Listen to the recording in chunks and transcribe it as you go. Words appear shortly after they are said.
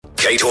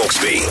Kate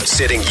Hawkesby,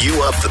 setting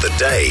you up for the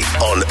day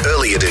on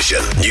Early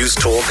Edition News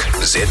Talk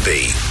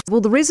ZB.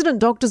 Well, the Resident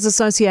Doctors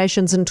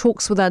Association's in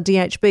talks with our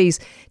DHBs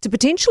to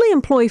potentially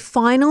employ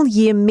final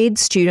year med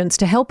students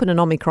to help in an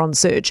Omicron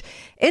surge.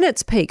 In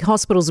its peak,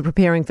 hospitals are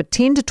preparing for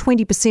 10 to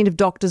 20% of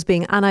doctors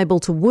being unable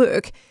to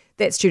work.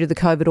 That's due to the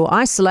COVID or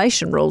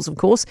isolation rules, of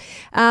course.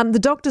 The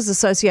Doctors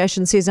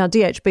Association says our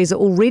DHBs are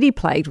already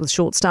plagued with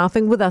short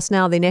staffing. With us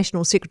now, their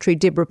National Secretary,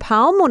 Deborah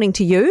Powell. Morning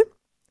to you.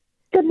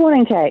 Good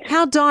morning, Kate.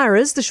 How dire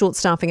is the short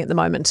staffing at the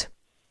moment?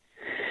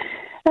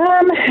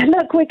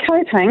 Look, we're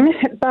coping,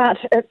 but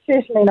it's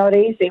certainly not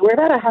easy. We're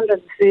about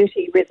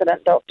 130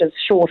 resident doctors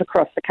short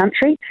across the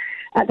country.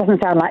 It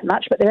doesn't sound like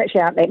much, but there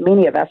actually aren't that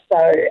many of us.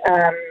 So,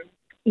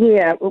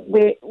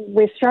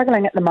 we're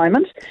struggling at the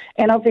moment.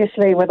 And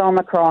obviously with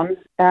Omicron,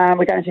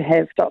 we're going to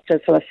have doctors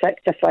who are sick,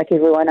 just like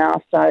everyone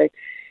else. So,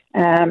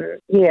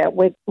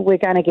 we're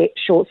going to get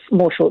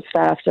more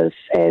short-staffed as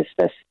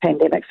this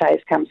pandemic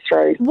phase comes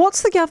through.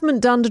 What's the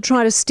government done to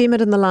try to stem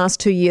it in the last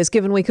 2 years,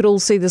 given we could all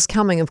see this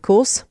coming, of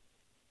course?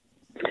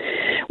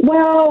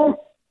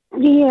 Well,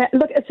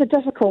 look, it's a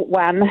difficult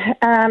one.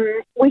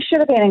 We should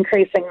have been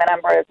increasing the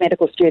number of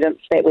medical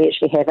students that we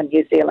actually have in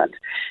New Zealand.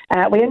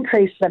 We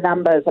increased the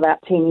numbers about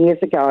 10 years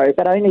ago,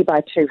 but only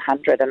by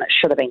 200, and it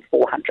should have been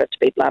 400 to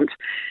be blunt.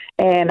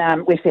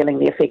 And we're feeling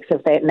the effects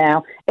of that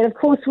now. And of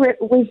course,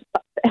 we've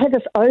had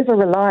this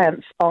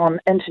over-reliance on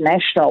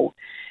international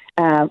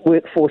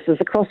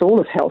workforces across all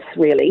of health,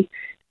 really.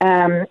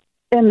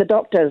 In the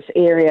doctors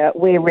area,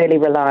 we're really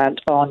reliant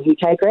on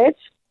UK grads.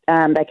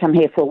 They come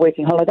here for a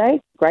working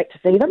holiday. Great to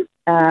see them.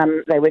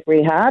 They work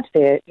really hard.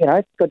 They're,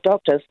 good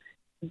doctors.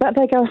 But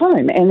they go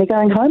home, and they're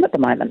going home at the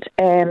moment.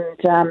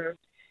 And,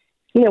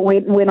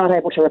 we're not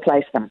able to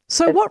replace them.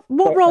 So what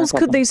roles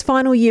could these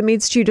final year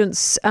med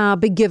students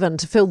be given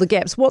to fill the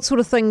gaps? What sort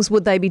of things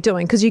would they be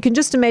doing? Because you can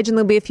just imagine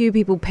there'll be a few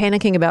people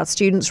panicking about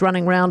students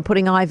running around,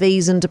 putting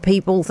IVs into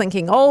people,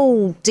 thinking,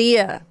 oh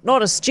dear,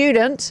 not a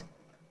student.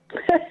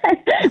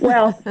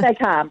 Well, they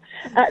can't.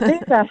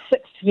 These are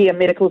 6-year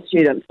medical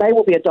students. They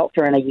will be a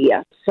doctor in a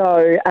year.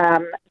 So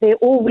they're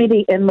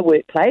already in the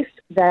workplace.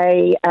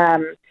 They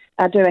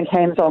are doing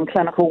hands-on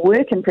clinical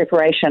work in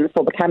preparation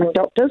for becoming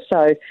doctors.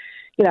 So,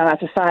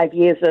 after 5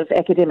 years of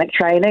academic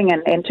training,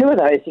 and 2 of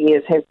those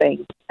years have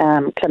been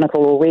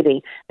clinical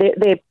already,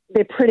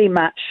 they're pretty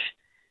much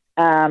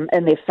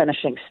in their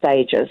finishing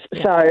stages.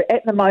 Yeah. So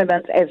at the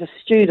moment, as a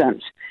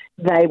student,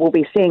 they will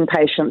be seeing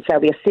patients, they'll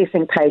be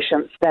assessing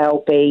patients,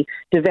 they'll be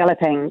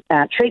developing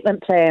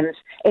treatment plans,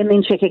 and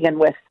then checking in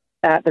with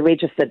the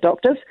registered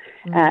doctors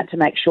to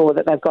make sure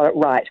that they've got it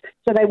right.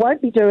 So they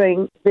won't be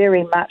doing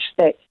very much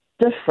that's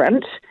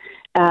different,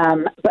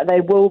 but they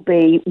will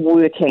be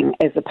working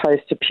as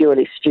opposed to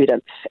purely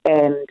students.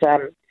 And,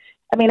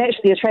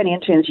 actually, the trainee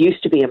interns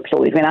used to be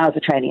employed. When I was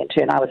a trainee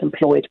intern, I was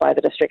employed by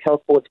the District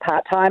Health Boards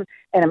part-time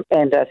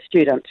and a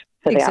student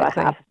for the other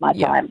half of my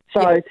time.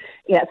 So,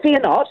 fear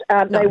not.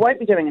 They won't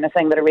be doing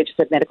anything that a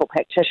registered medical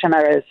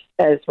practitioner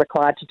is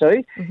required to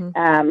do,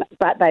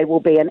 but they will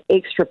be an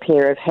extra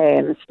pair of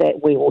hands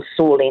that we will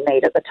sorely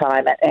need at the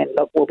time, and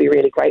look, we'll be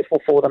really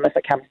grateful for them if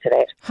it comes to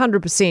that.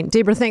 100%.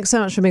 Deborah, thanks so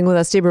much for being with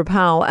us. Deborah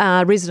Powell,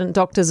 Resident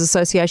Doctors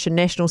Association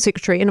National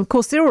Secretary, and of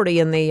course they're already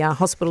in the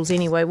hospitals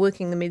anyway,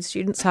 working the med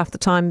students half the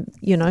time,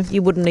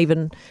 you wouldn't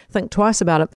even think twice about it.